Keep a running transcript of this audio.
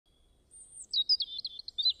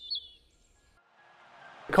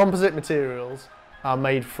Composite materials are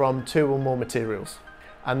made from two or more materials,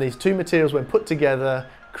 and these two materials, when put together,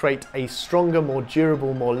 create a stronger, more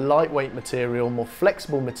durable, more lightweight material, more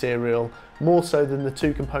flexible material, more so than the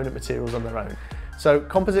two component materials on their own. So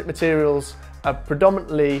composite materials are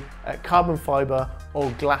predominantly carbon fibre or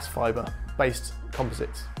glass fibre based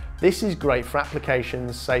composites. This is great for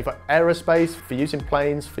applications, say for aerospace, for use in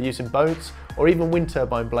planes, for use in boats, or even wind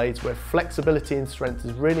turbine blades, where flexibility and strength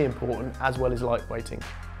is really important, as well as lightweighting.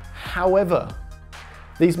 However,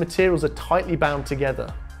 these materials are tightly bound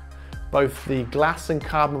together, both the glass and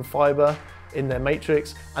carbon fibre in their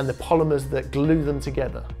matrix and the polymers that glue them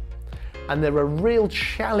together. And they're a real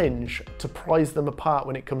challenge to prise them apart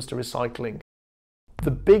when it comes to recycling.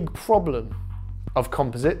 The big problem of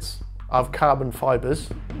composites, of carbon fibres,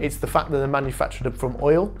 it's the fact that they're manufactured from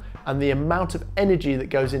oil, and the amount of energy that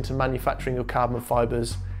goes into manufacturing of carbon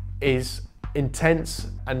fibres is intense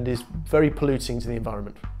and is very polluting to the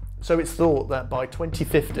environment. So it's thought that by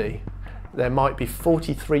 2050, there might be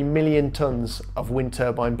 43 million tonnes of wind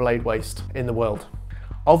turbine blade waste in the world,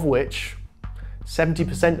 of which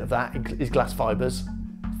 70% of that is glass fibres,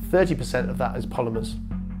 30% of that is polymers.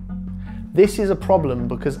 This is a problem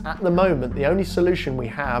because at the moment, the only solution we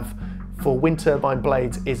have for wind turbine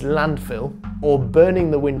blades is landfill, or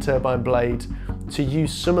burning the wind turbine blade to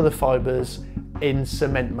use some of the fibres in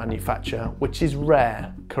cement manufacture, which is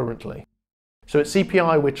rare currently. So at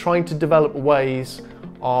CPI, we're trying to develop ways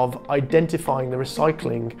of identifying the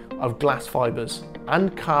recycling of glass fibres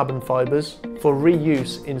and carbon fibres for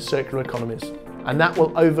reuse in circular economies. And that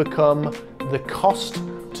will overcome the cost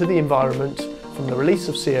to the environment from the release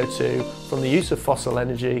of CO2, from the use of fossil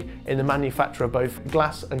energy in the manufacture of both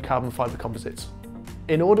glass and carbon fibre composites.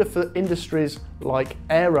 In order for industries like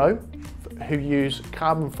aero, who use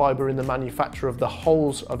carbon fibre in the manufacture of the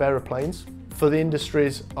hulls of aeroplanes, for the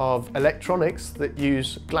industries of electronics that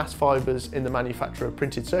use glass fibres in the manufacture of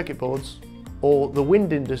printed circuit boards, or the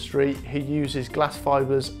wind industry who uses glass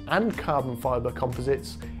fibres and carbon fibre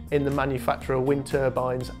composites in the manufacture of wind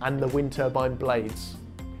turbines and the wind turbine blades.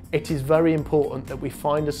 It is very important that we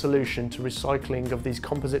find a solution to recycling of these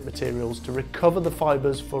composite materials to recover the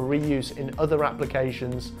fibres for reuse in other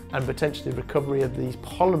applications, and potentially recovery of these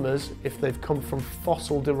polymers if they've come from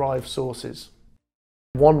fossil-derived sources.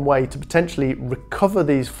 One way to potentially recover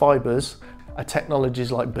these fibres are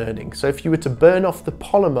technologies like burning. So if you were to burn off the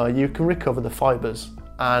polymer, you can recover the fibres,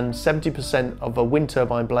 and 70% of a wind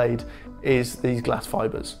turbine blade is these glass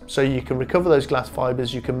fibres. So you can recover those glass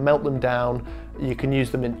fibres, you can melt them down, you can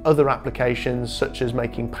use them in other applications such as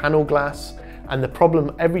making panel glass. And the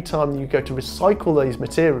problem every time you go to recycle these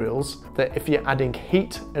materials, that if you're adding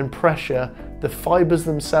heat and pressure, the fibres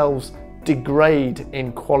themselves degrade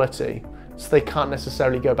in quality, so they can't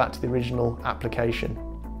necessarily go back to the original application.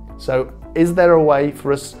 So is there a way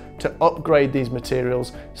for us to upgrade these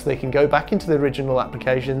materials so they can go back into the original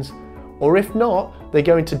applications? Or if not, they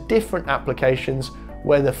go into different applications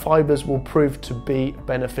where the fibres will prove to be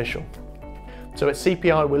beneficial. So at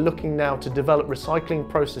CPI, we're looking now to develop recycling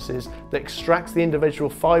processes that extracts the individual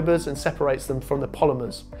fibres and separates them from the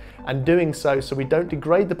polymers, and doing so we don't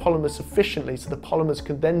degrade the polymers sufficiently so the polymers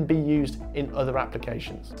can then be used in other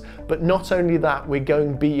applications. But not only that, we're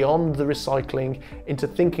going beyond the recycling into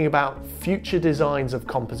thinking about future designs of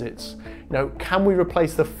composites. Now, can we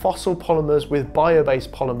replace the fossil polymers with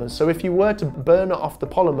bio-based polymers? So if you were to burn off the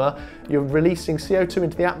polymer, you're releasing CO2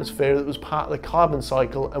 into the atmosphere that was part of the carbon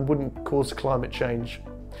cycle and wouldn't cause climate change.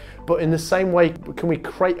 But in the same way, can we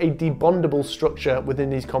create a debondable structure within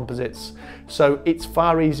these composites? So it's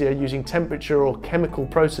far easier using temperature or chemical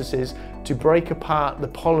processes to break apart the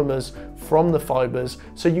polymers from the fibres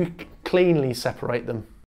so you cleanly separate them.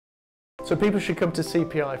 So people should come to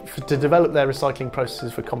CPI to develop their recycling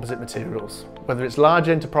processes for composite materials. Whether it's large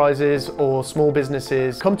enterprises or small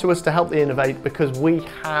businesses, come to us to help they innovate, because we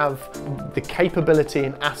have the capability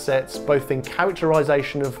and assets both in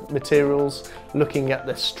characterization of materials, looking at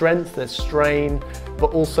their strength, their strain,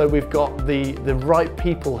 but also we've got the right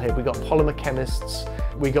people here. We've got polymer chemists,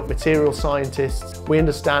 we've got material scientists. We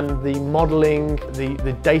understand the modelling,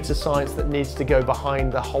 the data science that needs to go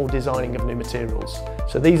behind the whole designing of new materials.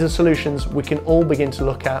 So these are solutions we can all begin to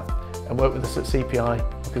look at, and work with us at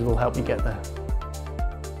CPI, because we'll help you get there.